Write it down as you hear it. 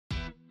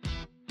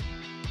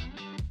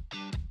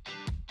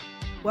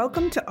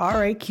Welcome to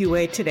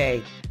RAQA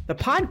Today, the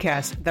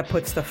podcast that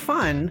puts the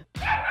fun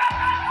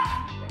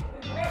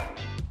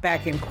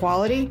back in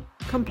quality,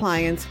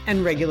 compliance,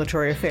 and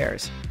regulatory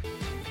affairs.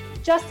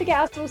 Just to get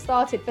us all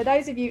started, for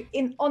those of you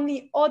on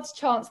the odd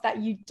chance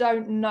that you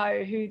don't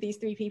know who these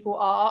three people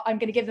are, I'm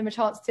going to give them a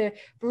chance to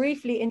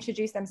briefly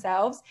introduce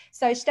themselves.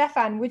 So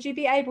Stefan, would you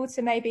be able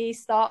to maybe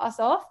start us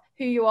off,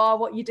 who you are,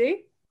 what you do?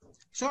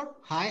 Sure.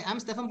 Hi, I'm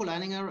Stefan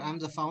Boleininger. I'm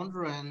the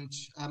founder and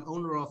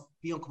owner of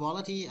Beyond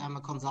Quality. I'm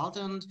a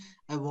consultant.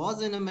 I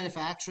was in a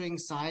manufacturing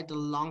site a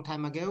long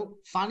time ago.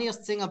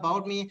 Funniest thing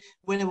about me,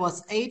 when I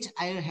was 8,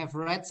 I have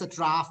read the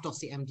draft of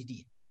the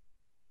MDD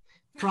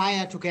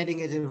prior to getting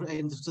it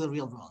into the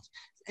real world.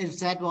 If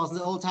that was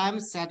the old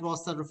times, that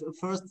was the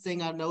first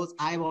thing I know.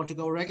 I want to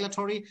go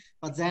regulatory,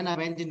 but then I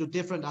went into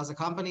different other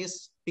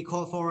companies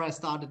before I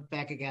started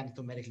back again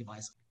into medical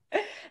device.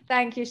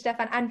 Thank you,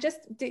 Stefan. And just,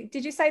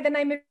 did you say the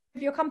name of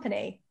your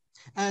company?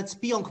 It's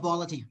Beyond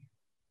Quality.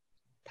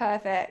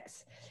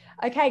 Perfect.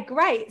 Okay,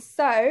 great.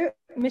 So,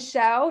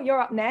 Michelle, you're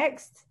up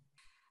next.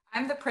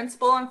 I'm the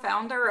principal and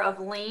founder of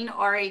Lean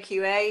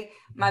RAQA.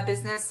 My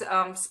business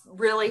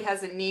really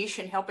has a niche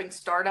in helping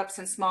startups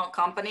and small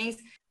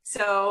companies.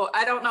 So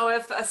I don't know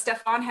if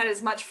Stefan had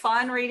as much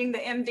fun reading the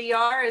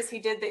MDR as he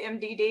did the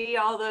MDD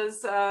all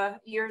those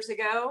years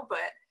ago, but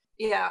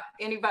yeah,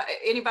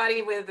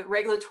 anybody with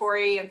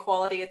regulatory and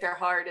quality at their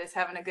heart is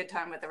having a good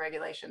time with the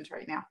regulations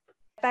right now.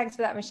 Thanks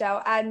for that,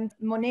 Michelle. And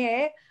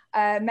Monir,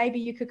 maybe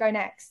you could go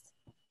next.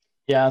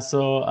 Yeah,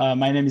 so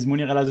my name is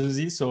Monir El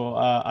Azzouzi. So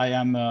I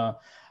am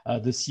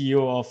the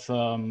CEO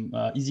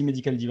of Easy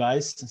Medical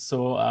Device.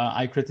 So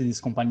I created this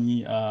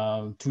company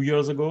 2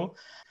 years ago.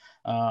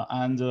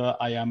 And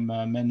I am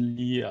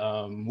mainly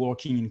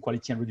working in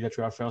quality and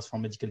regulatory affairs for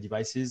medical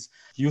devices.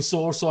 You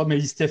saw also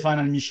maybe Stefan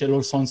and Michelle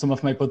also on some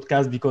of my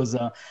podcasts because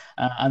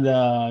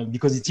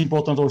it's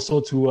important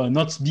also to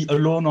not be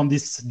alone on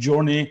this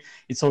journey.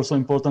 It's also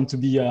important to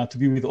be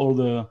with all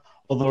the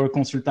other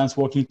consultants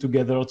working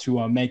together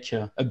to make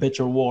a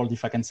better world,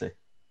 if I can say.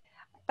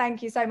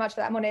 Thank you so much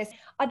for that, Monir.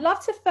 I'd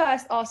love to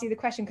first ask you the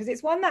question because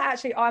it's one that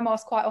actually I'm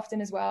asked quite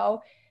often as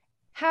well.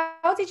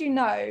 How did you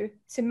know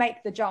to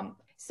make the jump?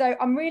 So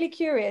I'm really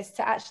curious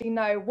to actually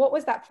know what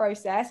was that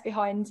process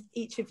behind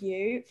each of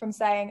you from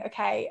saying,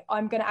 okay,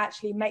 I'm going to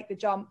actually make the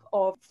jump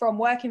from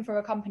working for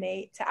a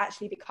company to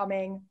actually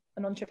becoming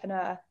an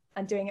entrepreneur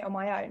and doing it on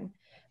my own.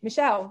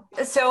 Michelle.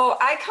 So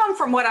I come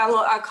from what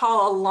I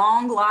call a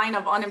long line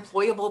of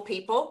unemployable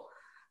people,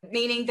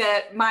 meaning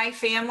that my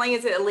family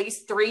is at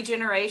least 3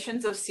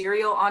 generations of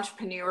serial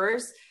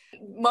entrepreneurs.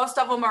 Most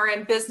of them are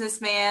in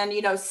businessmen,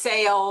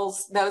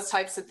 sales, those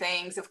types of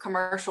things of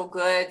commercial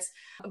goods.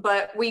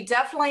 But we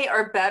definitely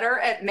are better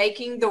at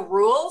making the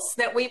rules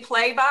that we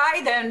play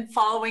by than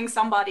following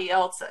somebody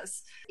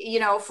else's.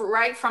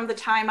 Right from the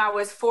time I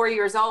was 4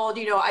 years old,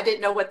 I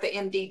didn't know what the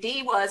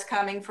MDD was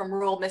coming from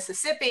rural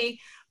Mississippi.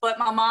 But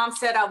my mom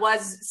said I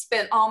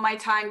spent all my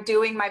time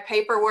doing my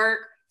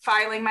paperwork,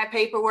 filing my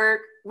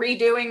paperwork,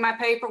 redoing my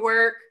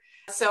paperwork.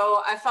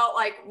 So I felt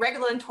like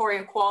regulatory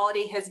and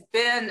quality has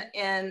been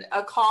in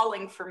a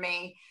calling for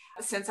me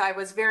since I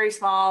was very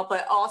small,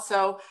 but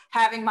also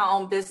having my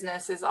own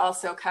business has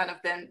also kind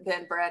of been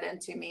bred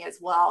into me as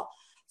well.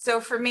 So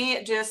for me,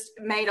 it just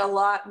made a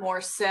lot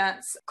more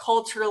sense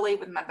culturally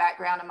with my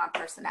background and my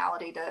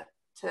personality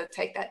to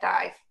take that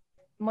dive.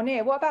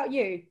 Monir, what about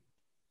you?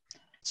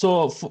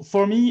 So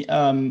for me,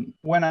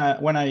 when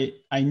I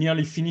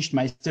nearly finished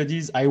my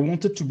studies, I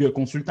wanted to be a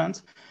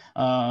consultant.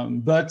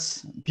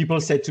 But people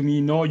said to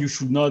me, no, you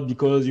should not,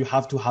 because you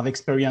have to have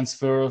experience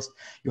first.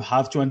 You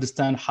have to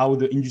understand how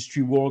the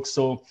industry works.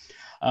 So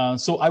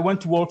I went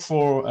to work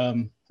for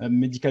a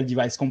medical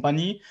device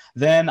company.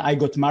 Then I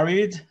got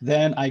married.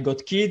 Then I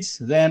got kids.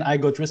 Then I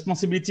got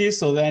responsibilities.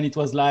 So then it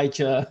was like,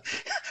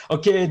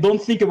 okay,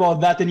 don't think about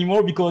that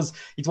anymore, because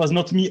it was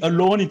not me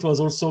alone. It was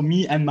also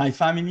me and my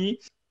family.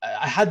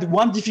 I had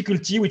one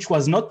difficulty, which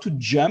was not to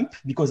jump,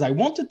 because I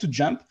wanted to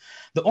jump.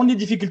 The only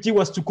difficulty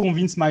was to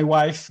convince my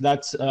wife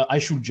that I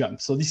should jump.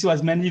 So this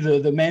was mainly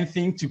the main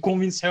thing, to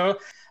convince her.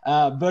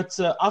 But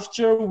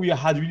after we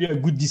had really a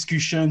good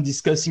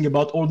discussing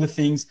about all the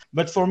things.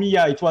 But for me,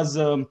 yeah, it was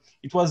a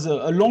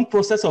long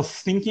process of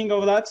thinking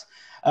of that.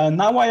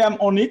 Now I am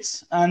on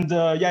it, and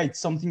it's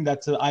something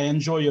that I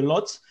enjoy a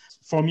lot.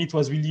 For me, it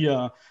was really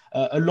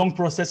a long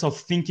process of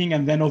thinking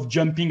and then of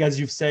jumping, as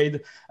you've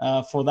said,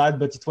 for that.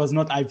 But it was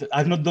not,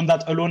 I've not done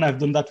that alone. I've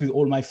done that with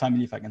all my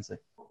family, if I can say.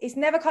 It's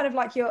never kind of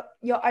like your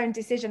own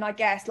decision, I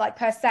guess, like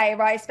per se,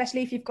 right?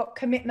 Especially if you've got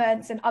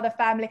commitments and other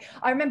family.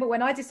 I remember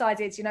when I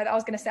decided, that I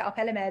was going to set up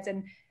Elemed,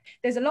 and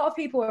there's a lot of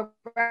people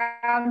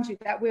around you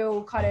that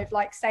will kind of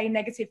like say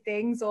negative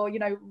things or,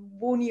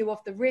 warn you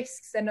of the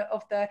risks and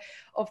of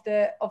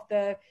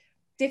the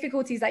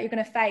difficulties that you're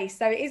going to face.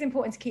 So it is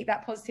important to keep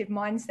that positive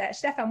mindset.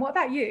 Stefan, what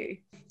about you?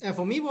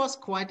 For me, it was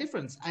quite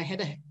different. I had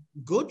a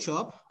good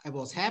job. I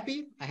was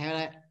happy. I had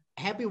a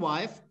happy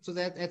wife. So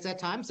that at that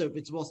time, so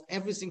it was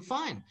everything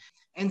fine.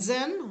 And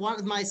then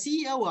my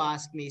CEO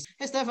asked me,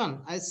 "Hey,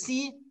 Stefan, I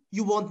see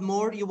you want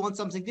more. You want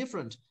something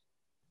different.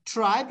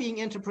 try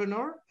being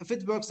entrepreneur. If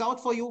it works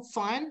out for you,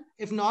 fine.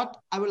 If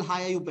not, I will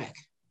hire you back.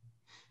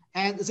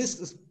 And this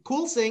is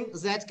cool thing,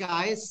 that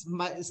guy is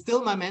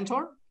still my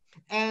mentor.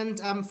 And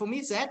for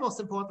me, that was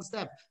the important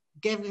step,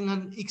 giving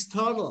an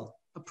external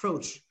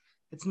approach.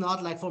 It's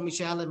not like for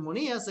Michelle and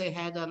Monier, they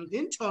had an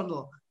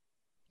internal,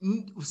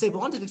 they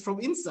wanted it from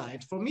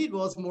inside. For me, it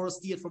was more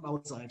steered from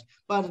outside,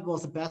 but it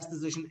was the best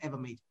decision ever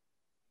made.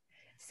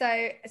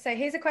 So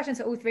here's a question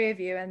to all three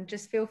of you, and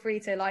just feel free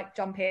to like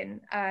jump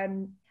in.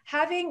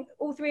 Having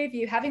all three of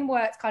you, having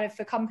worked kind of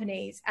for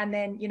companies and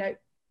then, you know,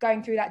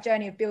 going through that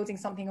journey of building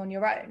something on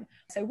your own.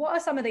 So what are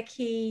some of the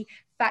key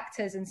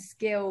factors and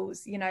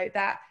skills, you know,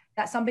 that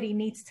somebody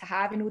needs to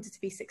have in order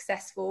to be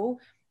successful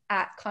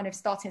at kind of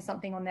starting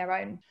something on their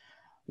own?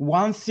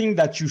 One thing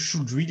that you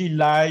should really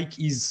like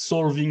is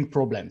solving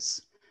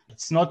problems.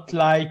 It's not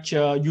like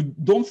you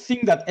don't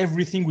think that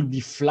everything will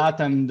be flat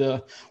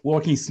and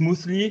working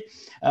smoothly.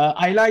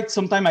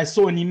 Sometimes I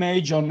saw an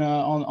image on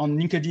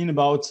LinkedIn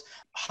about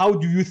how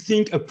do you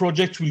think a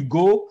project will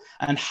go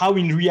and how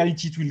in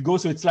reality it will go.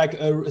 So it's like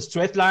a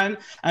straight line,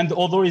 and the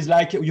other is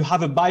like you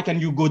have a bike and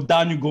you go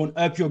down, you're going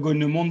up, you're going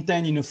in a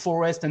mountain, in a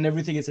forest and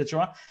everything,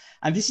 etc.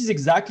 And this is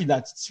exactly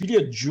that. It's really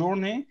a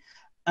journey,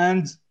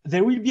 and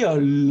there will be a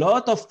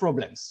lot of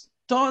problems,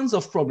 tons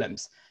of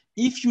problems.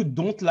 If you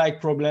don't like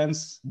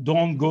problems,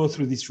 don't go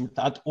through this route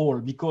at all,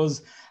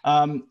 because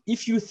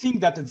if you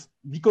think that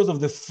because of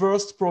the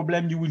first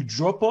problem you will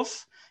drop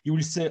off, you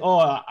will say,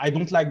 oh, I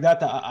don't like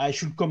that, I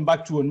should come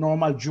back to a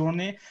normal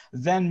journey,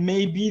 then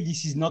maybe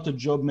this is not a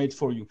job made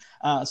for you.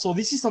 So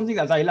this is something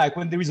that I like.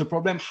 When there is a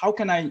problem, how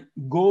can I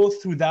go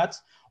through that?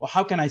 Or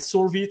how can I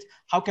solve it?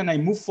 How can I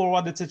move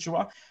forward,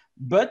 etc.?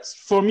 But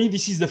for me,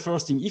 this is the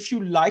first thing. If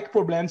you like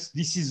problems,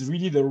 this is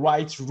really the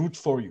right route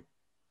for you.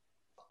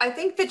 I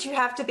think that you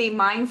have to be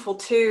mindful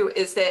too,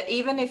 is that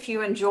even if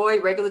you enjoy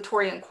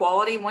regulatory and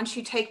quality, once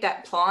you take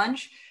that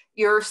plunge,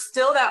 you're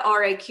still that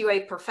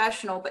RAQA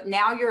professional, but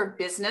now you're a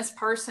business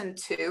person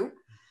too.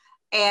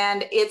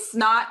 And it's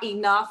not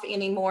enough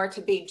anymore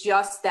to be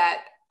just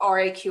that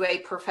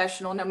RAQA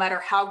professional, no matter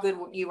how good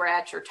you were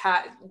at your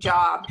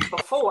job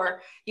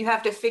before. You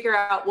have to figure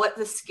out what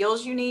the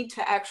skills you need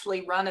to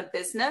actually run a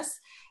business,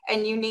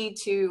 and you need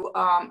to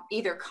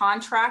either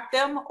contract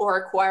them or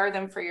acquire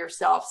them for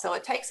yourself. So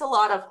it takes a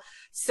lot of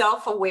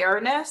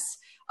self-awareness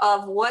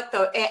of what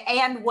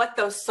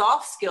those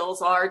soft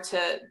skills are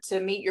to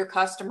meet your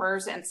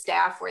customers and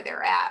staff where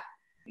they're at.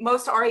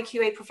 Most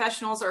RAQA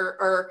professionals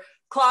are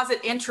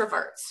closet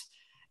introverts.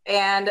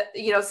 And,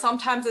 you know,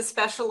 sometimes,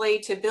 especially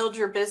to build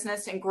your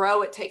business and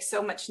grow, it takes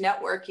so much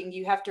networking.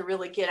 You have to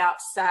really get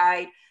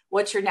outside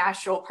what your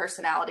natural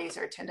personalities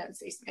or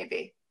tendencies may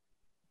be.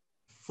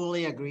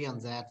 Fully agree on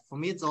that. For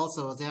me, it's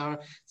also, there are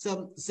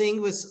some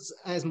things with,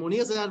 as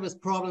Monier said,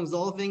 with problem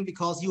solving,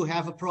 because you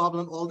have a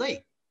problem all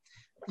day.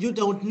 You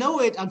don't know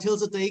it until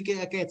the day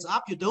gets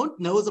up. You don't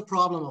know the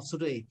problem of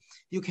today.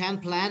 You can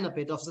plan a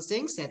bit of the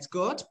things, that's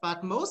good,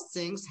 but most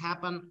things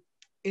happen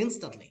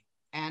instantly.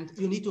 And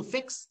you need to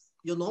fix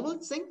your normal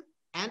thing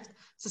and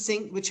the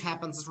thing which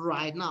happens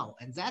right now.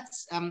 And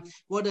that's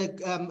what a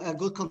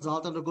good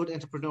consultant or good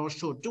entrepreneur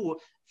should do.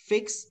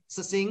 Fix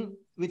the thing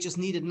which is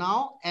needed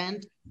now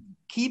and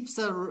keep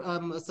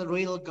the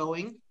rail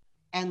going.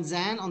 And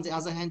then on the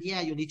other hand,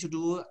 yeah, you need to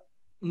do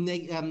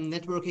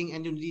networking,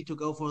 and you need to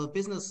go for the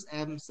business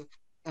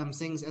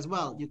things as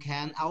well. You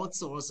can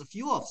outsource a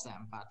few of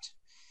them, but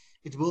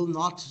it will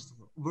not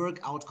work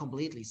out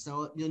completely.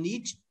 So you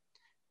need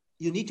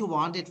to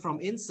want it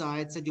from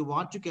inside, that you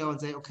want to go and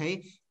say,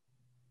 okay,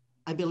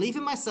 I believe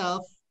in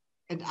myself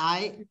and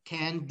I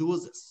can do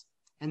this.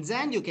 And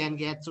then you can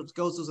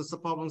go to the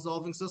problem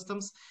solving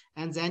systems,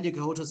 and then you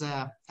go to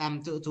the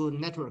to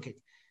networking.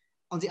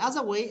 On the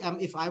other way,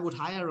 if I would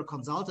hire a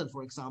consultant,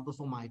 for example,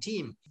 for my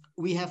team,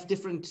 we have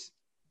different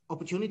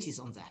opportunities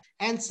on that.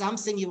 And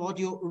something what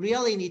you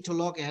really need to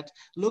look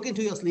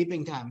into your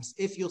sleeping times.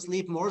 If you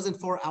sleep more than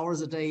 4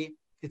 hours a day,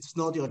 it's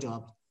not your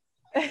job.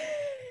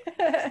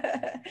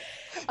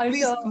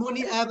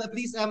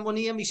 Please,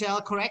 Monier,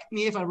 Michelle, correct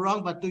me if I'm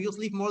wrong, but do you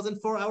sleep more than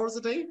 4 hours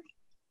a day?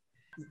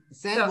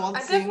 I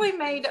definitely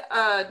made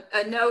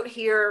a note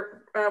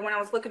here when I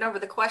was looking over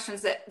the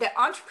questions that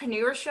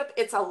entrepreneurship,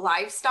 it's a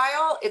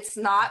lifestyle. It's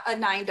not a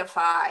 9 to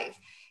 5.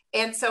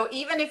 And so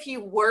even if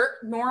you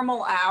work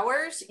normal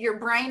hours, your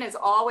brain is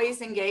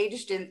always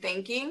engaged in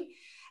thinking.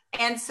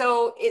 And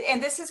so,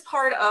 and this is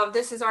part of,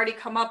 this has already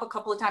come up a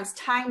couple of times,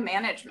 time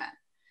management.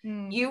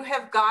 You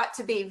have got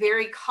to be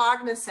very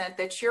cognizant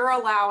that you're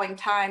allowing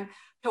time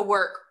to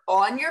work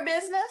on your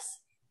business,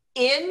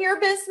 in your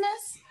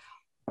business,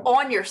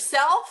 on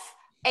yourself,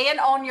 and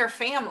on your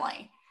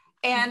family.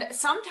 And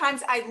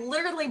sometimes I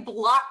literally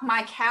block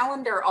my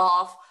calendar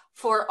off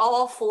for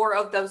all 4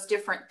 of those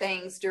different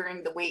things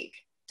during the week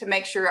to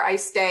make sure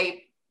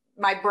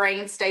my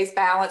brain stays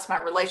balanced, my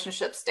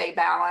relationships stay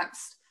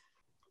balanced.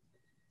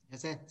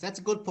 That's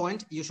a good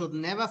point. You should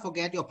never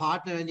forget your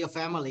partner and your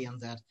family on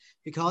that,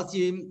 because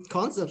you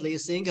constantly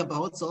think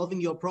about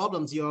solving your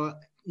problems, your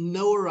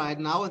know right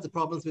now and the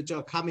problems which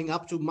are coming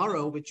up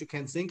tomorrow, which you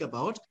can think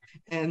about.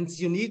 And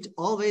you need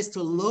always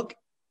to look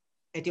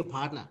at your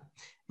partner.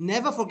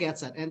 Never forget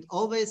that. And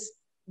always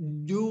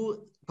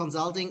do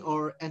consulting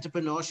or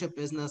entrepreneurship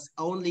business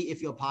only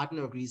if your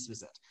partner agrees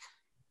with it.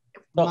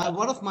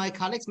 One of my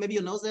colleagues, maybe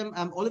you know them,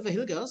 Oliver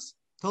Hilgers,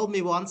 told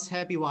me once,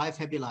 happy wife,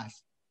 happy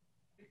life.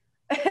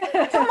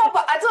 I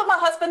tell my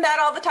husband that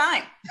all the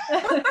time.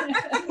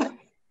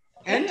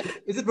 And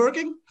is it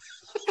working?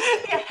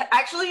 Yeah,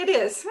 actually it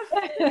is.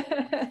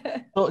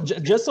 So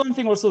just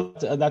something also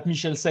that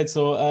Michelle said.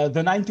 So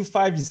the 9 to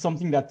 5 is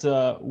something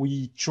that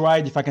we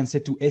tried, if I can say,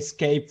 to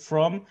escape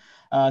from.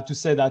 To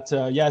say that,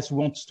 yes, we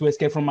want to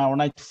escape from our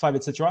 9 to 5,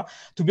 etc.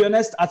 To be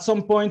honest, at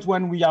some point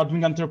when we are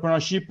doing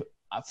entrepreneurship,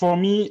 for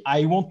me,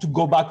 I want to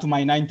go back to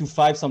my 9 to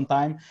 5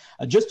 sometime,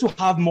 just to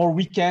have more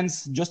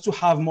weekends, just to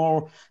have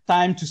more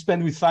time to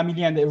spend with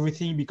family and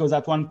everything. Because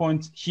at one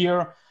point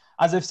here,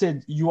 as I've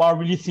said, you are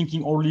really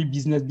thinking only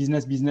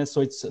business.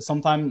 So it's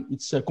sometimes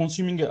it's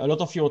consuming a lot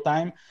of your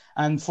time.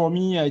 And for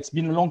me, it's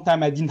been a long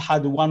time I didn't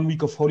have 1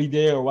 week of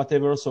holiday or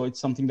whatever. So it's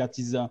something that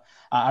is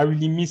I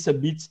really miss a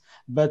bit.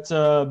 But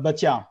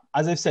yeah,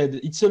 as I've said,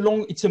 it's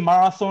a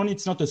marathon.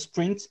 It's not a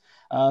sprint.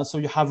 So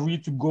you have really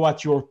to go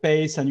at your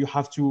pace and you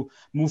have to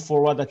move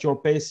forward at your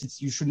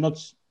pace. You should not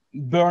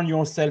burn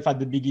yourself at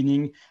the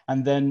beginning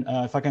and then,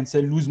 if I can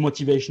say, lose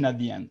motivation at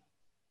the end.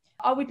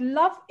 I would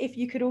love if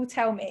you could all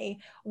tell me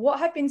what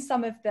have been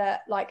some of the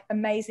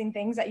amazing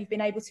things that you've been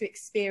able to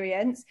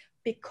experience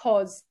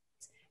because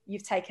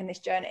you've taken this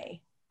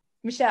journey.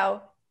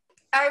 Michelle.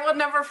 I will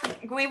never.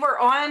 We were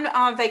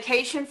on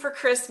vacation for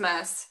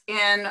Christmas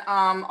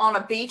on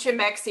a beach in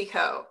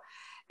Mexico,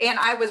 and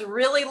I was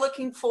really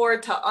looking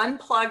forward to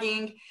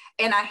unplugging.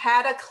 And I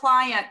had a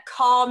client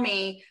call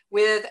me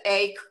with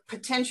a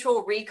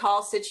potential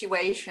recall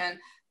situation.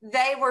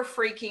 They were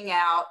freaking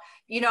out.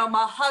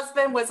 My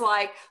husband was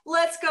like,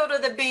 let's go to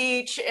the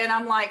beach. And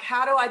I'm like,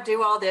 how do I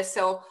do all this?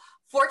 So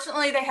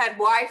fortunately, they had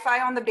Wi-Fi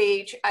on the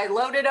beach. I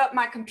loaded up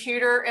my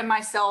computer and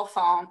my cell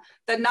phone.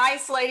 The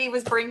nice lady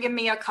was bringing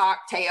me a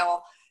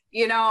cocktail.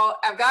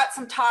 I've got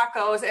some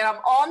tacos and I'm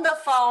on the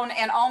phone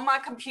and on my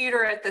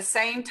computer at the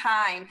same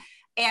time.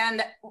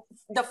 And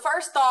the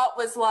first thought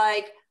was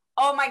like,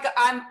 oh my God,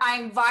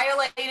 I'm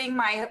violating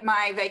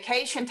my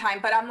vacation time.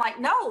 But I'm like,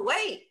 no,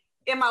 wait.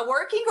 Am I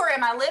working or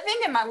am I living?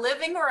 Am I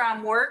living or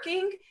I'm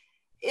working?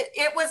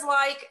 It was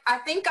like, I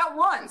think I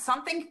won.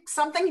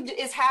 Something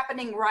is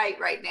happening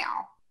right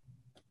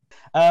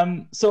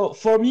now. So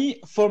for me,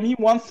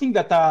 one thing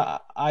that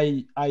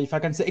I, if I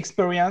can say,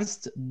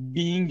 experienced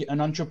being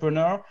an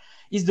entrepreneur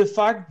is the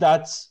fact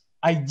that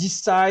I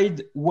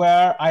decide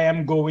where I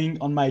am going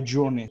on my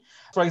journey.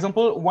 For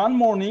example, one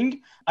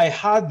morning I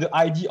had the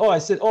idea, I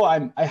said,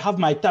 I have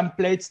my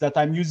templates that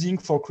I'm using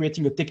for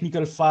creating a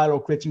technical file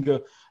or creating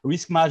a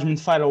risk management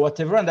file or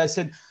whatever. And I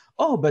said,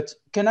 but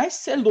can I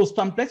sell those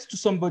templates to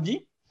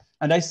somebody?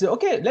 And I said,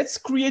 okay, let's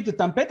create the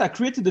template. I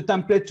created the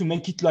template to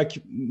make it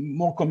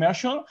more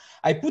commercial.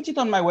 I put it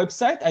on my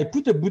website. I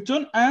put a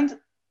button and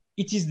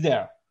it is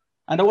there.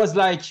 And I was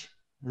like,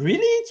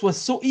 really? It was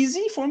so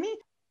easy for me.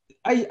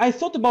 I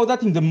thought about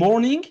that in the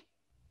morning.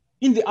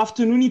 In the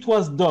afternoon, it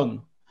was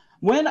done.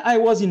 When I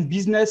was in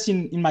business,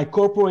 in my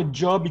corporate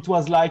job, it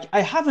was like,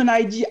 I have an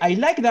idea. I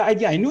like the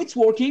idea. I know it's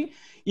working.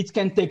 It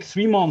can take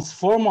 3 months,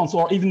 4 months,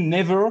 or even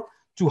never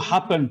to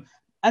happen.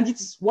 And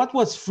it's what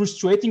was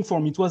frustrating for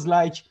me. It was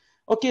like,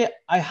 okay,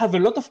 I have a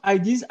lot of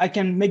ideas. I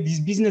can make this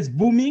business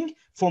booming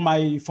for my,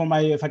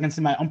 if I can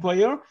say, my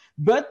employer.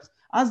 But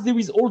as there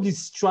is all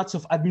these strats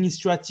of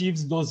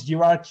administratives, those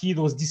hierarchy,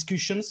 those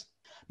discussions.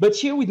 But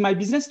here with my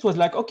business, it was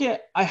like, okay,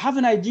 I have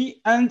an idea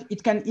and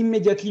it can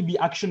immediately be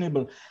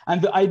actionable.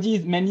 And the idea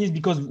mainly is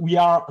because we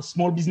are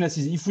small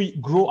businesses. If we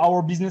grow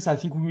our business, I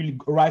think we will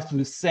arrive to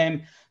the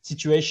same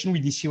situation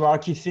with these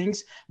hierarchy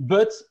things.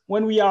 But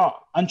when we are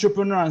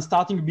entrepreneur and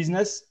starting a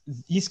business,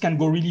 this can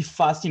go really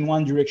fast in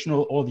one direction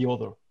or the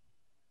other.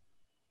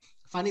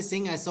 Funny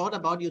thing I thought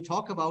about, you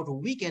talk about a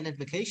weekend and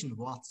vacation.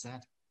 What's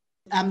that?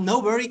 No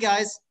worry,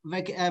 guys.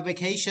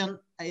 Vacation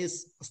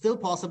is still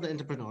possible in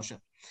entrepreneurship.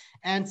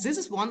 And this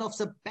is one of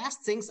the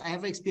best things I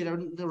have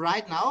experienced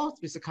right now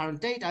with the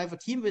current date. I have a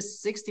team with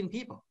 16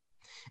 people.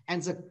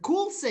 And the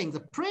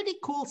pretty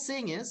cool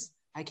thing is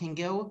I can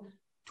go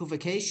to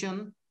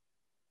vacation,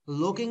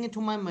 looking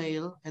into my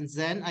mail, and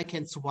then I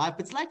can swipe.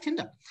 It's like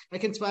Tinder. I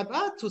can swipe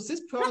to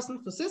this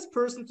person, to this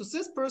person, to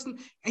this person.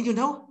 And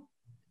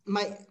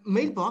my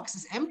mailbox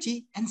is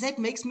empty and that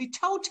makes me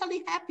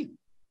totally happy.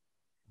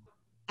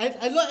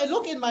 I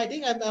look in my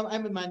thing.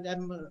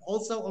 I'm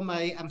also on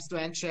my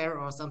strand chair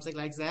or something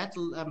like that.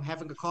 I'm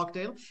having a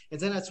cocktail,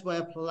 and then I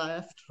swipe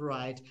left,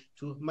 right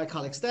to my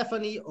colleague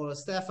Stephanie or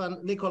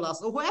Stefan,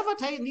 Nicolas, or whoever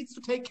needs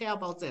to take care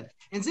about that.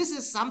 And this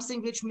is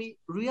something which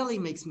really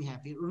makes me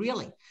happy,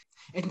 really.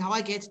 And now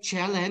I get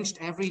challenged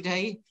every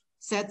day.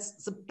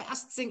 That's the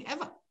best thing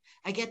ever.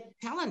 I get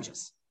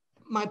challenges.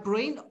 My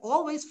brain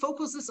always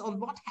focuses on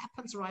what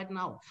happens right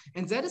now,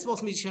 and that is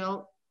what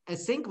Michelle I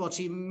think what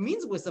she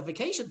means with the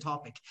vacation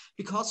topic,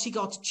 because she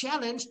got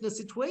challenged in a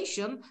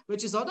situation where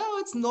she thought, oh,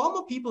 it's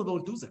normal, people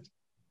won't do that.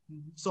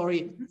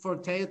 Sorry for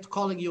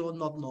calling you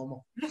not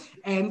normal.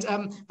 And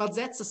but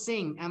that's the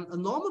thing. A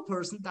normal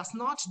person does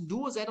not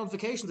do that on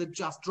vacation. It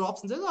just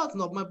drops and says, oh, it's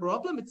not my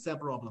problem, it's their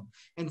problem.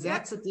 And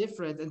that's a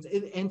different.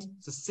 And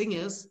the thing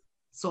is,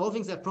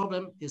 solving that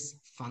problem is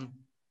fun.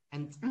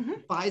 And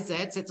by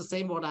that's the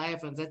same what I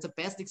have, and that's the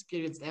best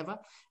experience ever.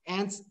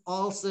 And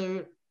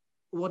also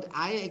what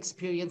I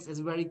experienced as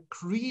very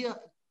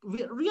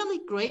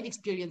really great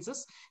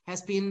experiences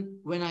has been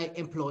when I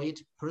employed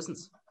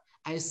persons.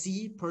 I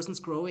see persons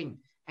growing,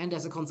 and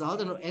as a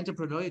consultant or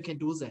entrepreneur, you can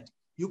do that.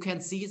 You can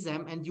see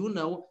them, and you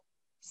know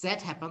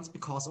that happens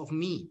because of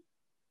me,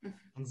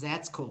 and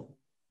that's cool.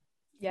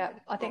 Yeah,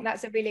 I think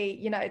that's a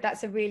really,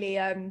 that's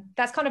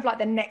that's kind of like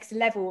the next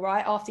level,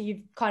 right? After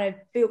you've kind of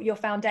built your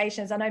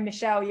foundations. I know,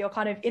 Michelle, you're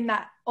kind of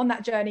on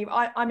that journey.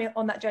 I'm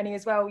on that journey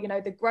as well.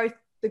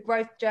 The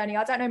growth journey.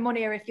 I don't know,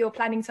 Monir, if you're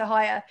planning to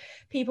hire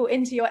people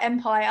into your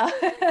empire.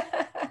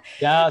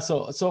 Yeah.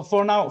 So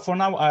for now,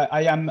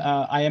 I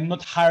am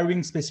not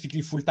hiring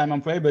specifically full-time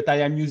employee, but I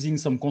am using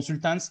some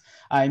consultants.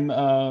 I'm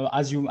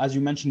as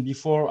you mentioned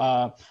before,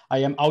 I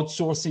am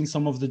outsourcing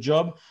some of the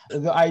job.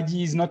 The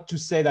idea is not to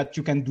say that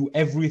you can do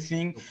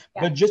everything,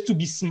 but just to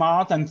be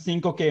smart and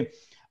think, okay,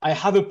 I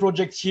have a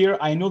project here.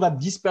 I know that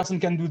this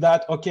person can do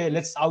that. Okay,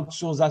 let's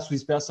outsource that to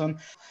this person.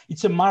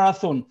 It's a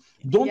marathon.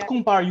 Don't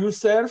compare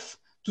yourself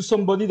to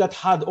somebody that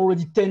had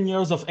already 10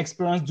 years of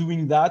experience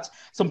doing that.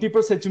 Some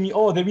people said to me,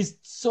 oh, there is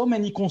so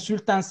many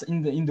consultants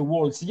in the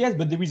world. So yes,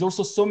 but there is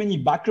also so many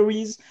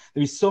bakeries,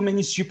 there is so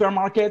many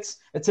supermarkets,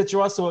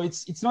 etc. So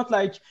it's not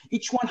like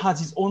each one has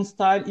his own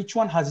style, each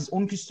one has his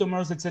own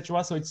customers,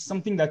 etc. So it's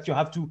something that you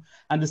have to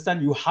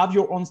understand. You have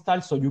your own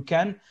style, so you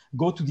can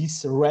go to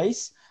this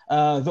race.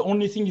 The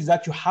only thing is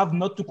that you have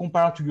not to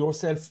compare to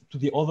yourself to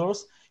the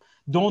others.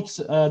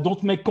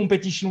 Don't make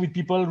competition with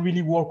people,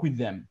 really work with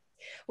them.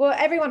 Well,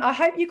 everyone, I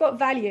hope you got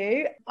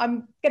value.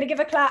 I'm going to give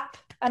a clap,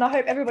 and I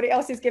hope everybody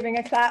else is giving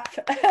a clap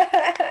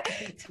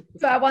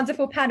to our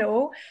wonderful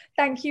panel.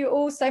 Thank you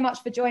all so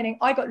much for joining.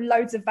 I got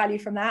loads of value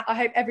from that. I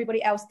hope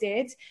everybody else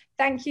did.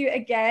 Thank you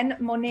again,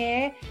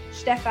 Monir,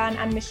 Stefan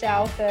and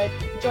Michelle, for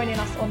joining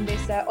us on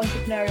this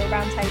entrepreneurial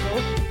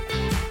roundtable.